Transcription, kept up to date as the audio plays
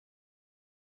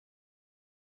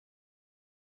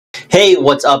Hey,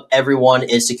 what's up everyone?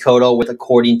 It's Dakota with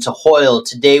According to Hoyle.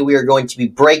 Today we are going to be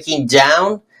breaking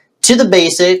down to the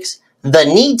basics, the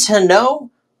need to know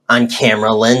on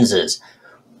camera lenses.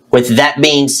 With that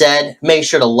being said, make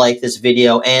sure to like this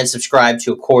video and subscribe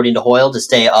to According to Hoyle to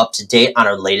stay up to date on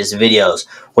our latest videos.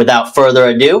 Without further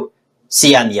ado,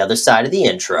 see you on the other side of the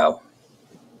intro.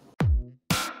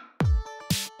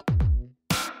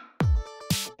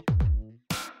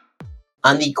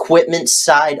 On the equipment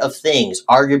side of things,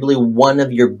 arguably one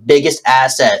of your biggest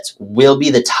assets will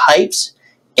be the types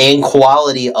and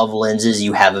quality of lenses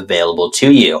you have available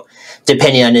to you.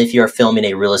 Depending on if you're filming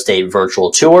a real estate virtual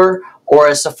tour or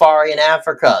a safari in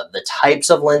Africa, the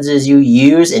types of lenses you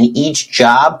use in each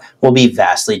job will be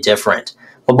vastly different.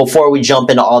 But before we jump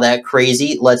into all that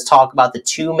crazy, let's talk about the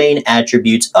two main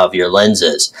attributes of your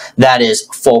lenses. That is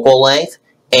focal length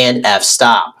and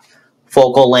f-stop.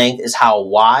 Focal length is how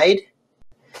wide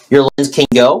your lens can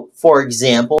go. For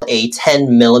example, a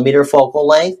 10 millimeter focal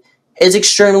length is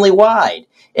extremely wide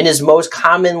and is most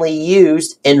commonly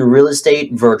used in real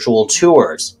estate virtual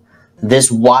tours. This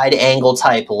wide angle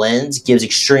type lens gives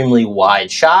extremely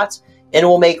wide shots and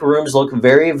will make rooms look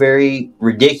very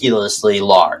ridiculously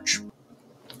large.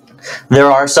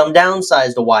 There are some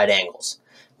downsides to wide angles,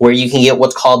 where you can get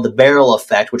what's called the barrel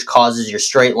effect, which causes your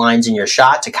straight lines in your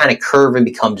shot to kind of curve and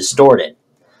become distorted.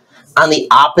 On the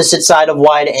opposite side of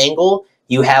wide angle,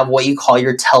 you have what you call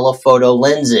your telephoto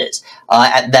lenses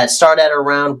that start at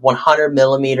around 100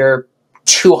 millimeter,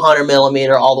 200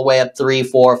 millimeter, all the way up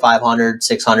 300, 400, 500,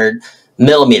 600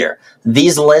 millimeter.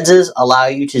 These lenses allow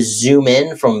you to zoom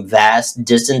in from vast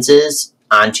distances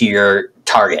onto your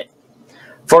target.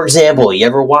 For example, you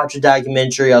ever watch a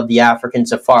documentary of the African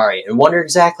safari and wonder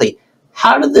exactly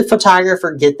how did the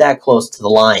photographer get that close to the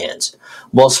lions?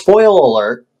 Well, spoiler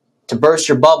alert, to burst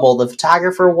your bubble, the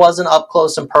photographer wasn't up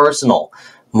close and personal.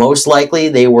 Most likely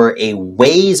they were a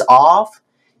ways off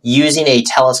using a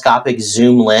telescopic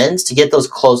zoom lens to get those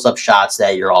close-up shots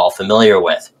that you're all familiar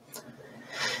with.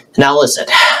 Now listen,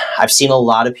 I've seen a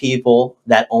lot of people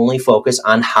that only focus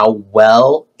on how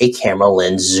well a camera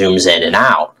lens zooms in and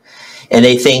out. And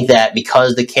they think that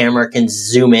because the camera can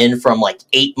zoom in from like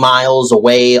 8 miles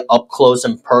away up close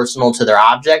and personal to their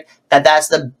object, that's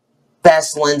the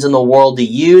best lens in the world to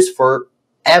use for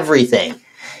everything.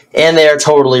 And they're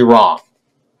totally wrong.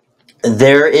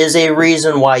 There is a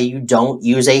reason why you don't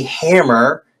use a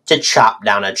hammer to chop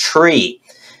down a tree.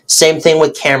 Same thing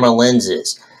with camera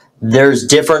lenses. There's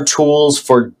different tools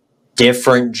for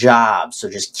different jobs, so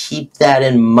just keep that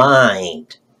in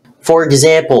mind. For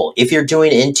example, if you're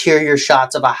doing interior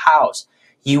shots of a house,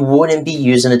 you wouldn't be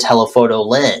using a telephoto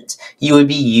lens. You would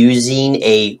be using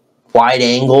a wide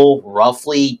angle,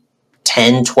 roughly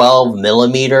 10, 12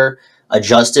 millimeter,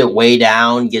 adjust it way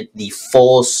down, get the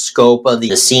full scope of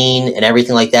the scene and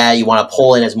everything like that. You want to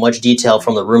pull in as much detail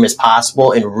from the room as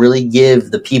possible and really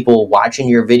give the people watching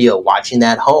your video, watching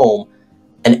that home,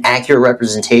 an accurate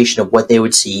representation of what they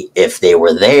would see if they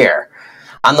were there.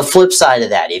 On the flip side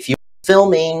of that, if you're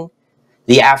filming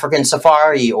the African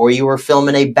safari, or you were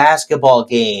filming a basketball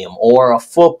game or a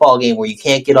football game where you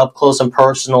can't get up close and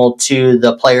personal to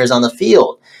the players on the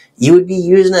field, you would be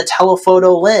using a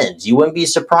telephoto lens. You wouldn't be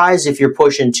surprised if you're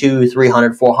pushing 200,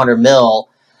 300, 400 mil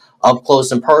up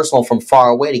close and personal from far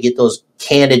away to get those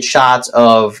candid shots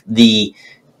of the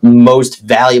most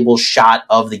valuable shot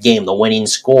of the game, the winning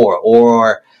score,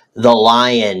 or the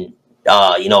lion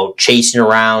chasing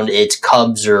around its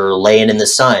cubs or laying in the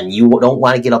sun. You don't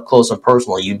want to get up close and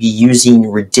personal. You'd be using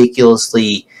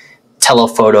ridiculously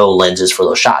telephoto lenses for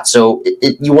those shots. So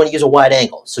you want to use a wide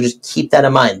angle. So just keep that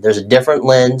in mind. There's a different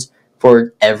lens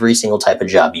for every single type of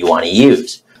job you want to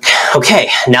use. Okay,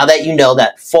 now that you know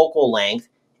that focal length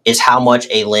is how much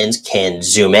a lens can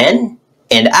zoom in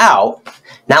and out,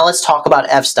 now let's talk about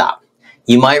f-stop.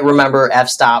 You might remember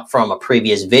f-stop from a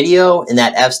previous video, and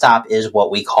that f-stop is what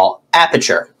we call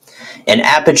aperture. And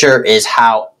aperture is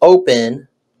how open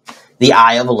the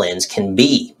eye of a lens can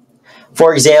be.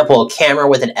 For example, a camera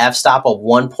with an f-stop of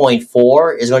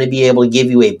 1.4 is going to be able to give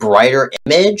you a brighter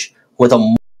image with a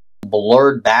more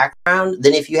blurred background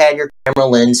than if you had your camera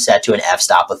lens set to an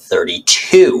f-stop of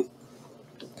 32.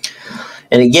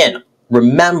 And again,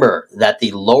 remember that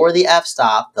the lower the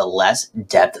f-stop, the less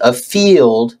depth of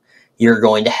field you're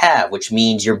going to have, which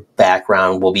means your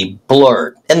background will be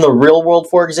blurred. In the real world,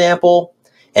 for example,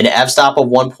 an f-stop of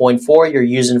 1.4 you're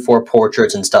using for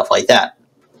portraits and stuff like that.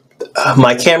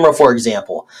 My camera, for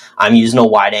example, I'm using a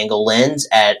wide angle lens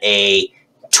at a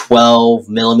 12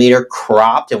 millimeter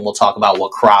cropped, and we'll talk about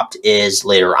what cropped is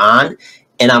later on.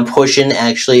 And I'm pushing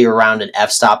actually around an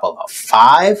f-stop of a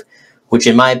 5, which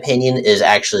in my opinion is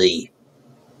actually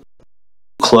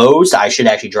closed, I should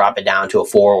actually drop it down to a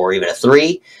 4 or even a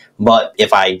 3. But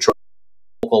if I drop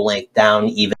the focal length down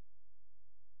even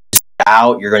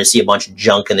out, you're going to see a bunch of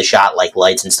junk in the shot, like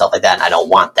lights and stuff like that, and I don't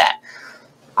want that.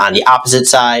 On the opposite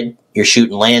side, you're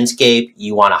shooting landscape,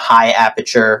 you want a high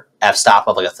aperture, f-stop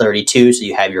of like a 32, so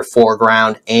you have your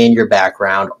foreground and your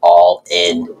background all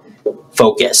in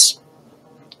focus.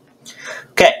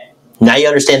 Okay, now you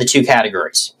understand the two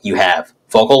categories. You have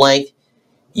focal length,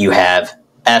 you have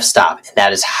f-stop, and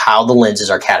that is how the lenses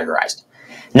are categorized.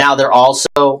 Now they're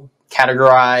also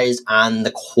categorized on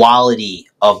the quality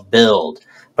of build,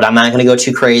 but I'm not going to go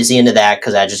too crazy into that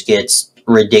because that just gets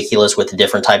ridiculous with the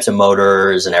different types of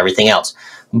motors and everything else.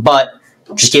 But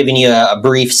just giving you a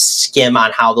brief skim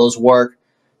on how those work.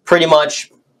 Pretty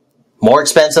much more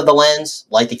expensive the lens,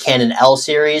 like the Canon L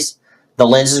series, the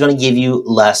lens is going to give you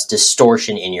less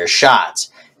distortion in your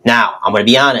shots. Now, I'm going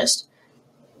to be honest,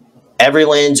 every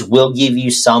lens will give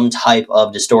you some type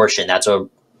of distortion. That's a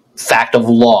fact of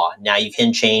law. Now, you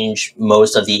can change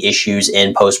most of the issues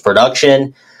in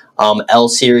post-production. L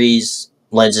series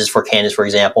lenses for Canons, for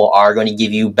example, are going to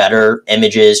give you better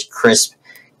images, crisp,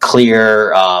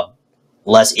 clear,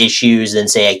 less issues than,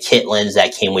 say, a kit lens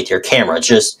that came with your camera. It's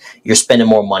just you're spending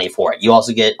more money for it. You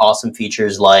also get awesome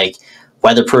features like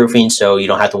weatherproofing, so you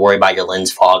don't have to worry about your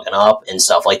lens fogging up and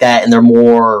stuff like that. And they're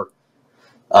more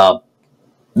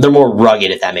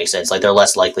rugged, if that makes sense. Like, they're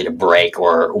less likely to break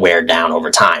or wear down over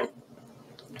time.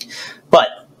 But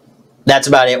that's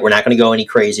about it. We're not going to go any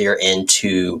crazier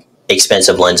into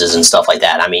expensive lenses and stuff like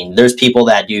that. I mean, there's people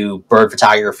that do bird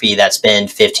photography that spend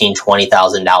 $15,000,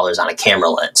 $20,000 on a camera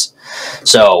lens.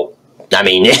 So, I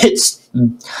mean,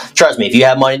 trust me, if you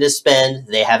have money to spend,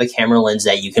 they have a camera lens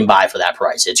that you can buy for that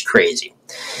price. It's crazy.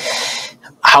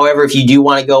 However, if you do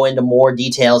want to go into more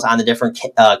details on the different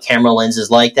camera lenses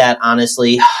like that,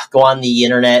 honestly, go on the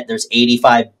internet. There's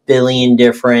 85 billion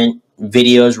different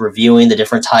videos reviewing the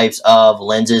different types of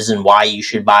lenses and why you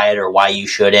should buy it or why you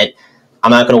shouldn't. I'm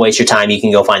not going to waste your time. You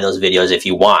can go find those videos if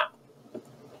you want.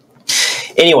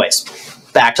 Anyways,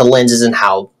 back to lenses and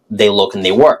how they look and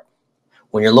they work.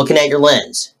 When you're looking at your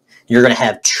lens, you're going to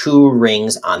have two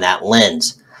rings on that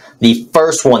lens. The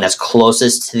first one that's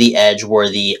closest to the edge where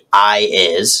the eye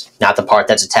is, not the part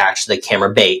that's attached to the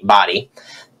camera body,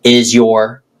 is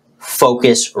your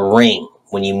focus ring.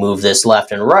 When you move this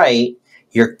left and right,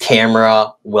 your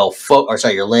camera will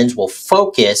your lens will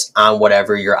focus on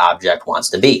whatever your object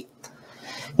wants to be.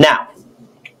 Now,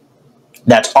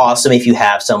 that's awesome if you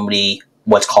have somebody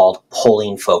what's called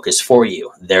pulling focus for you.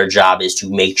 Their job is to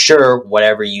make sure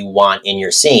whatever you want in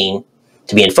your scene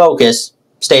to be in focus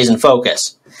stays in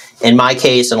focus. In my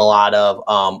case, and a lot of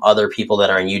other people that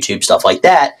are on YouTube, stuff like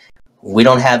that, we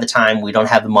don't have the time, we don't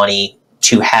have the money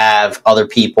to have other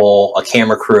people, a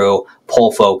camera crew,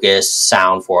 pull focus,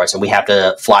 sound for us, and we have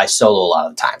to fly solo a lot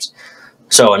of the times.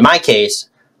 So in my case,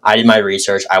 I did my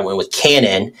research. I went with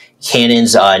Canon.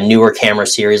 Canon's newer camera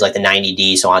series, like the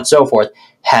 90D, so on and so forth,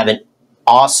 have an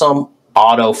awesome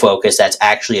autofocus that's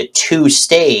actually a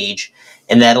 2-stage,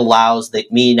 and that allows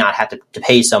me not have to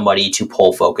pay somebody to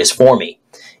pull focus for me.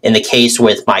 In the case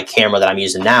with my camera that I'm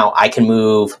using now, I can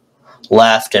move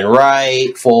left and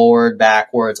right, forward,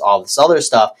 backwards, all this other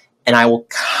stuff, and I will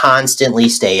constantly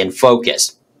stay in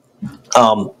focus.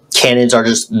 Canons are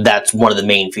just, that's one of the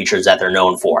main features that they're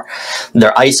known for.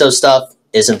 Their ISO stuff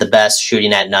isn't the best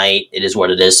shooting at night. It is what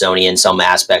it is. Sony in some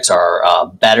aspects are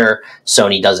better.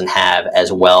 Sony doesn't have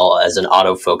as well as an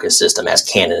autofocus system as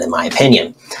Canon, in my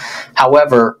opinion.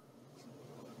 However,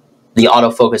 the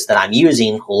autofocus that I'm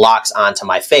using locks onto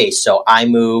my face, so I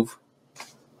move,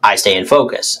 I stay in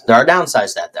focus. There are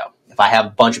downsides to that, though. If I have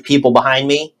a bunch of people behind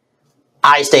me,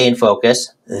 I stay in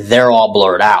focus. They're all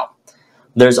blurred out.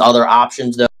 There's other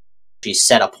options, though. I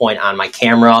set a point on my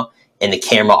camera, and the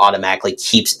camera automatically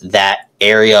keeps that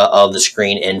area of the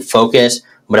screen in focus.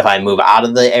 But if I move out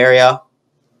of the area,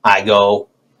 I go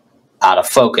out of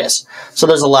focus. So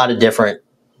there's a lot of different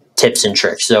tips and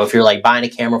tricks. So if you're like buying a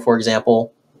camera, for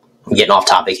example, I'm getting off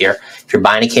topic here. If you're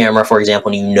buying a camera, for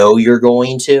example, and you know you're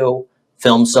going to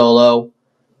film solo,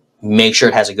 make sure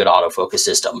it has a good autofocus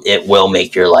system. It will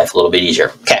make your life a little bit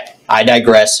easier. Okay, I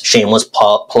digress. Shameless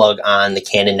plug on the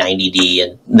Canon 90D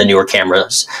and the newer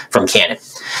cameras from Canon.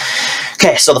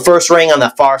 Okay, so the first ring on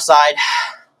the far side,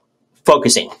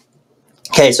 focusing.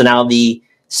 Okay, so now the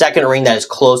second ring that is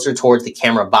closer towards the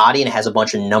camera body and it has a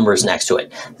bunch of numbers next to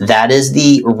it. That is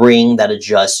the ring that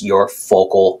adjusts your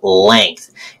focal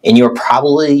length. And you're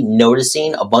probably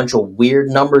noticing a bunch of weird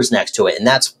numbers next to it, and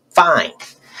that's fine.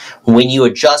 When you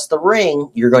adjust the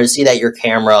ring, you're going to see that your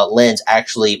camera lens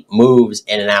actually moves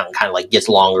in and out and kind of like gets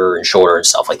longer and shorter and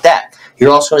stuff like that.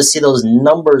 You're also going to see those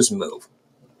numbers move.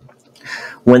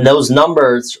 When those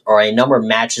numbers or a number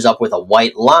matches up with a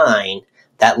white line,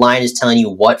 that line is telling you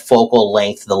what focal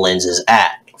length the lens is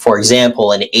at. For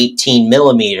example, an 18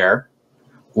 millimeter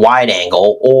wide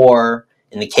angle, or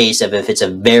in the case of if it's a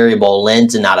variable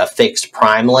lens and not a fixed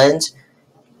prime lens,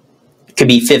 it could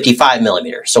be 55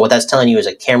 millimeters. So what that's telling you is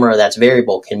a camera that's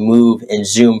variable can move and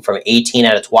zoom from 18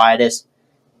 at its widest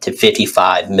to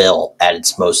 55 mil at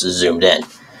its most zoomed in.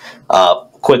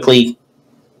 Quickly,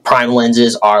 prime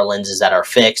lenses are lenses that are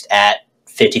fixed at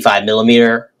 55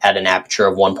 millimeter at an aperture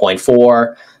of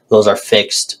 1.4. Those are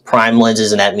fixed prime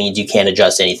lenses, and that means you can't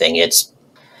adjust anything. It's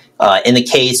in the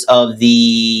case of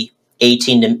the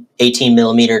 18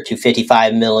 millimeter to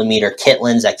 55 millimeter kit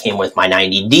lens that came with my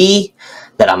 90D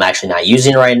that I'm actually not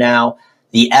using right now,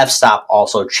 the f-stop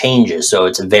also changes, so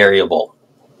it's a variable.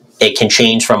 It can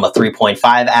change from a 3.5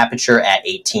 aperture at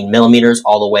 18 millimeters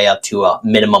all the way up to a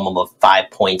minimum of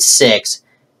 5.6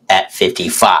 at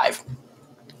 55.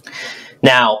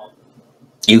 Now,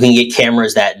 you can get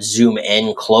cameras that zoom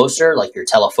in closer, like your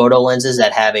telephoto lenses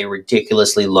that have a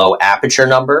ridiculously low aperture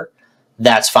number.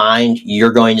 That's fine.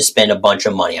 You're going to spend a bunch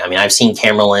of money. I mean, I've seen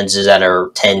camera lenses that are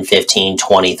 $10,000, $15,000,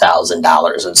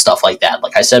 $20,000 and stuff like that.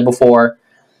 Like I said before,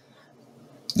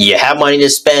 you have money to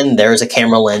spend, there's a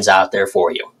camera lens out there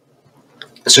for you.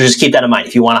 So just keep that in mind.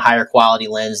 If you want a higher quality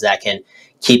lens that can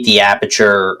keep the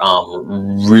aperture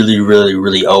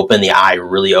really open, the eye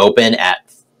really open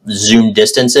at zoom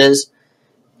distances,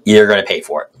 you're going to pay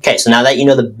for it. Okay, so now that you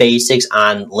know the basics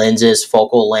on lenses,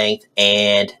 focal length,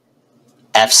 and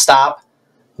f-stop,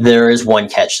 there is one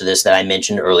catch to this that I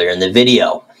mentioned earlier in the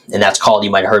video, and that's called, you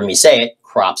might have heard me say it,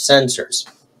 crop sensors.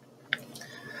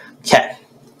 Okay,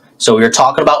 so we were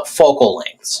talking about focal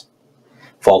lengths.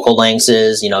 Focal lengths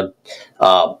is, the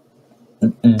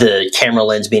camera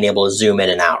lens being able to zoom in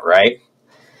and out, right?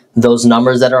 Those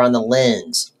numbers that are on the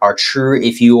lens are true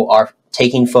if you are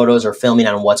taking photos or filming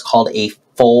on what's called a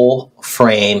full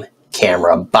frame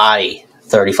camera body,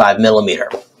 35 millimeter.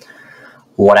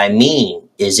 What I mean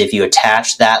is if you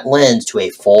attach that lens to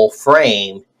a full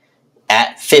frame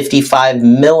at 55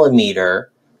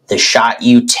 millimeter, the shot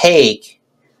you take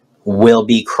will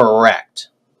be correct.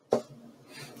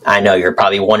 I know you're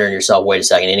probably wondering yourself, wait a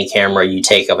second, any camera you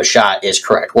take of a shot is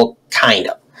correct. Well, kind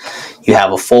of. You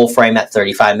have a full frame at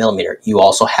 35 millimeter. You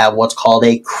also have what's called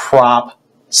a crop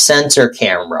sensor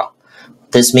camera.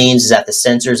 What this means is that the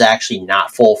sensor is actually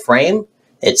not full frame,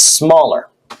 it's smaller.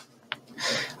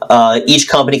 Each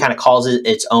company kind of calls it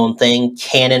its own thing.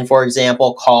 Canon, for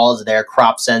example, calls their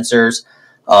crop sensors,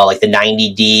 like the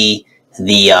 90D,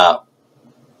 the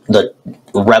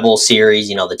Rebel series,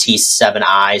 the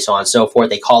T7i, so on and so forth.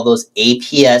 They call those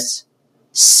APS-C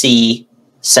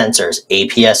sensors,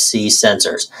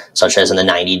 such as in the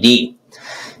 90D.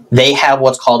 They have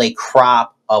what's called a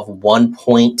crop of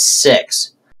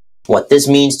 1.6. What this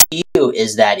means to you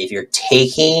is that if you're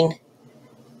taking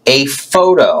a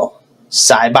photo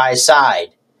side by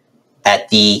side at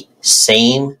the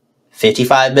same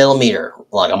 55 millimeter,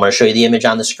 like I'm going to show you the image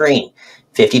on the screen,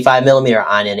 55 millimeter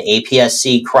on an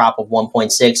APS-C crop of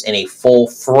 1.6 in a full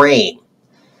frame,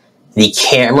 the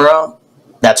camera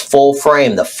that's full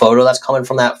frame, the photo that's coming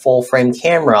from that full frame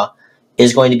camera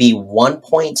is going to be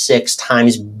 1.6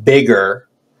 times bigger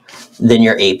than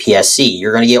your APS-C.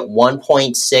 You're going to get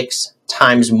 1.6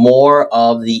 times more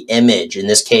of the image, in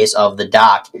this case of the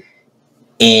dock,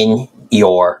 in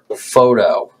your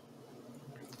photo.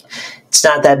 It's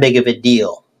not that big of a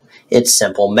deal. It's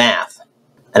simple math.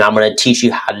 And I'm going to teach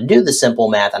you how to do the simple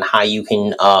math and how you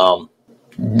can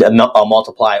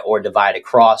multiply or divide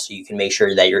across so you can make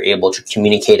sure that you're able to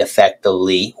communicate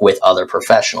effectively with other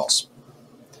professionals.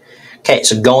 Okay,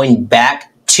 so going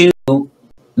back to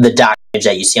the dock image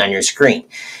that you see on your screen.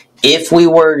 If we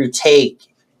were to take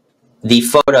the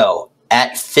photo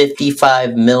at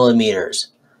 55 millimeters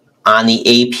on the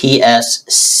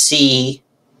APS-C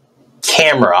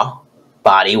camera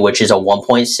body, which is a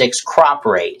 1.6 crop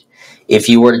rate, if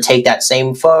you were to take that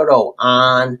same photo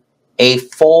on a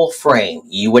full frame,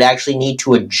 you would actually need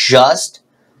to adjust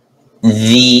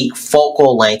the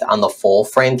focal length on the full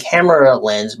frame camera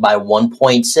lens by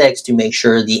 1.6 to make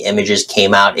sure the images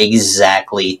came out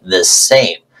exactly the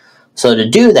same. So to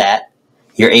do that,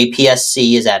 your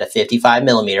APS-C is at a 55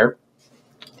 millimeter.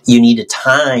 You need to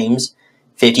times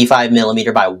 55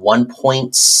 millimeter by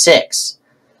 1.6.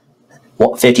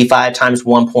 55 times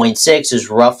 1.6 is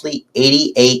roughly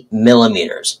 88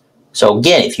 millimeters. So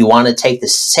again, if you want to take the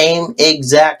same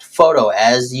exact photo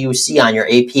as you see on your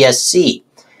APS-C,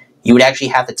 you would actually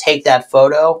have to take that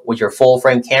photo with your full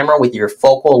frame camera with your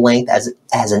focal length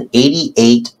as an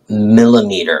 88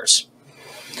 millimeters.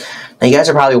 Now you guys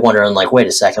are probably wondering, like, wait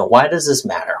a second, why does this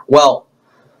matter? Well,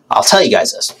 I'll tell you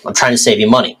guys this. I'm trying to save you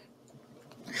money.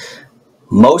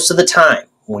 Most of the time,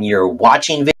 when you're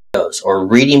watching videos or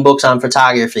reading books on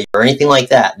photography or anything like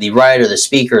that, the writer, the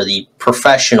speaker, the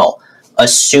professional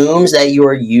assumes that you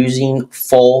are using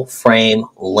full frame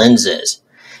lenses.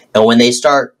 And when they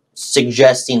start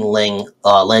suggesting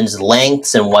lens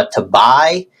lengths and what to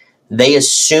buy, they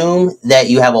assume that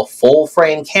you have a full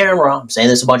frame camera. I'm saying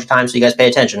this a bunch of times so you guys pay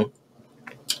attention.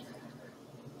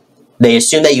 They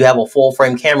assume that you have a full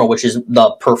frame camera, which is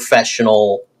the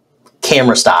professional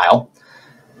camera style.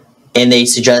 And they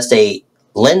suggest a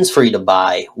lens for you to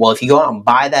buy. Well, if you go out and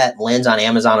buy that lens on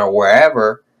Amazon or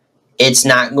wherever, it's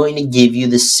not going to give you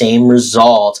the same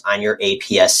results on your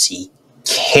APS-C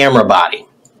camera body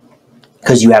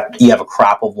because you have a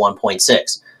crop of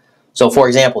 1.6. So, for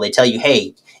example, they tell you,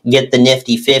 hey, get the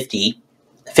nifty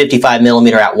 55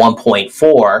 millimeter at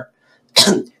 1.4.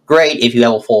 Great if you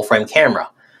have a full frame camera.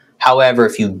 However,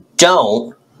 if you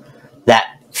don't,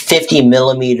 that 50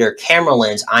 millimeter camera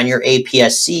lens on your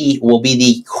APS-C will be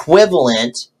the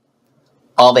equivalent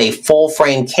of a full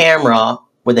frame camera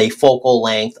with a focal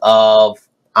length of,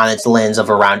 on its lens,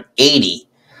 of around 80.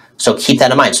 So keep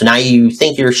that in mind. So now you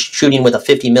think you're shooting with a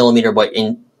 50 millimeter, but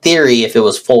in theory, if it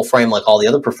was full frame like all the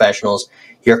other professionals,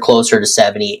 you're closer to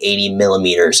 70, 80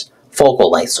 millimeters focal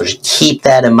length. So just keep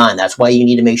that in mind. That's why you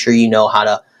need to make sure you know how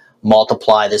to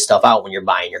multiply this stuff out when you're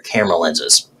buying your camera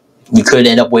lenses. You could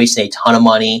end up wasting a ton of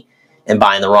money and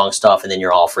buying the wrong stuff, and then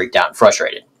you're all freaked out and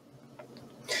frustrated.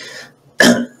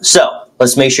 So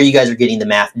let's make sure you guys are getting the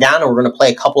math down, and we're going to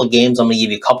play a couple of games. I'm going to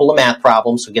give you a couple of math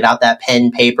problems, so get out that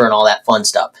pen, paper, and all that fun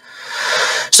stuff.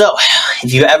 So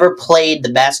if you've ever played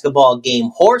the basketball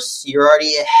game Horse, you're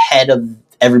already ahead of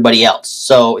everybody else.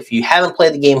 So if you haven't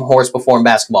played the game Horse before in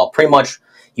basketball, pretty much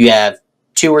you have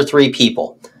 2 or 3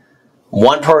 people.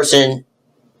 One person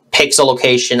picks a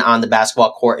location on the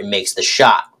basketball court and makes the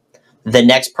shot. The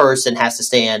next person has to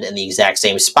stand in the exact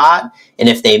same spot, and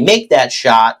if they make that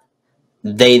shot,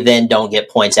 they then don't get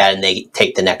points at it and they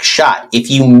take the next shot.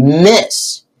 If you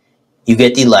miss, you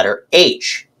get the letter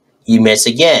H. You miss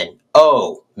again,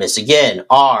 O. Miss again,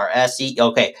 R, S, E.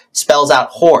 Okay, spells out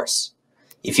horse.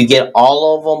 If you get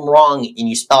all of them wrong and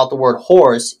you spell out the word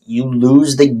horse, you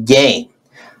lose the game.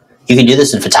 You can do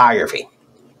this in photography.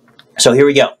 So here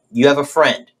we go. You have a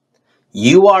friend.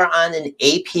 You are on an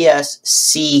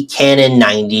APS-C Canon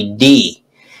 90D.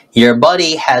 Your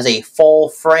buddy has a full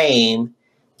frame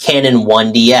Canon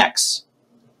 1DX.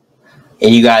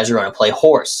 And you guys are going to play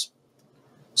horse.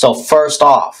 So first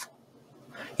off,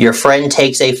 your friend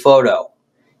takes a photo.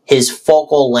 His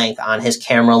focal length on his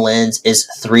camera lens is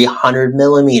 300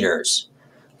 millimeters.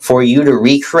 For you to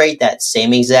recreate that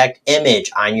same exact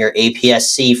image on your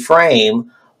APS-C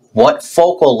frame, what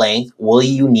focal length will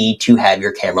you need to have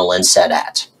your camera lens set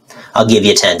at? I'll give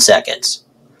you 10 seconds.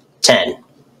 10,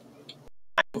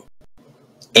 9,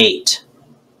 8,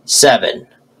 7,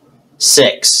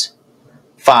 6,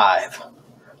 5,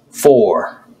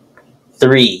 4,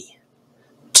 3,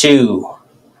 2,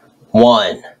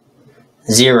 1,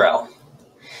 0.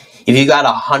 If you got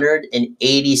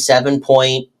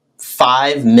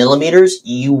 187.5 millimeters,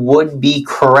 you would be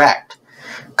correct.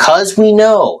 Because we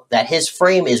know that his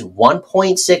frame is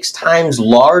 1.6 times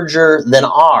larger than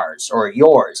ours, or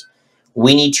yours,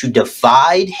 we need to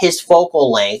divide his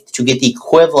focal length to get the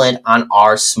equivalent on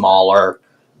our smaller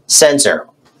sensor.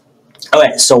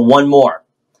 Okay, so one more.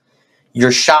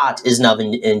 Your shot is of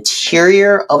an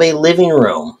interior of a living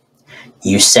room.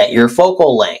 You set your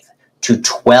focal length to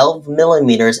 12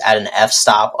 millimeters at an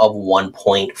f-stop of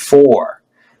 1.4.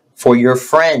 For your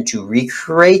friend to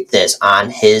recreate this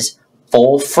on his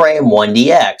full frame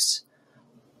 1DX,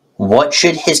 what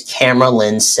should his camera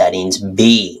lens settings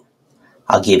be?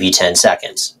 I'll give you 10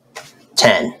 seconds.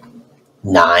 10,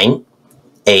 9,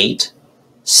 8,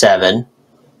 7,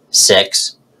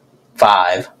 6,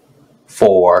 5,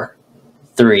 4,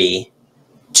 3,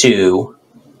 2,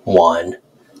 1,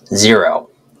 0.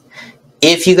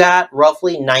 If you got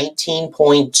roughly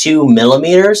 19.2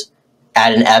 millimeters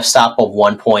at an f-stop of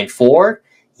 1.4,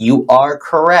 you are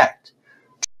correct.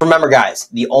 Remember, guys,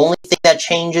 the only thing that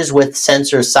changes with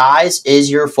sensor size is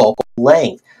your focal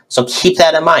length. So keep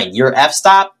that in mind. Your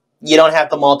f-stop, you don't have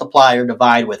to multiply or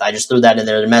divide with. I just threw that in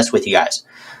there to mess with you guys.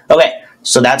 Okay,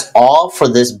 so that's all for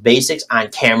this basics on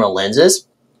camera lenses.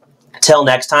 Till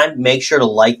next time, make sure to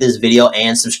like this video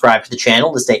and subscribe to the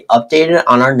channel to stay updated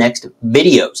on our next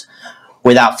videos.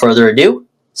 Without further ado,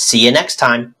 see you next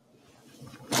time.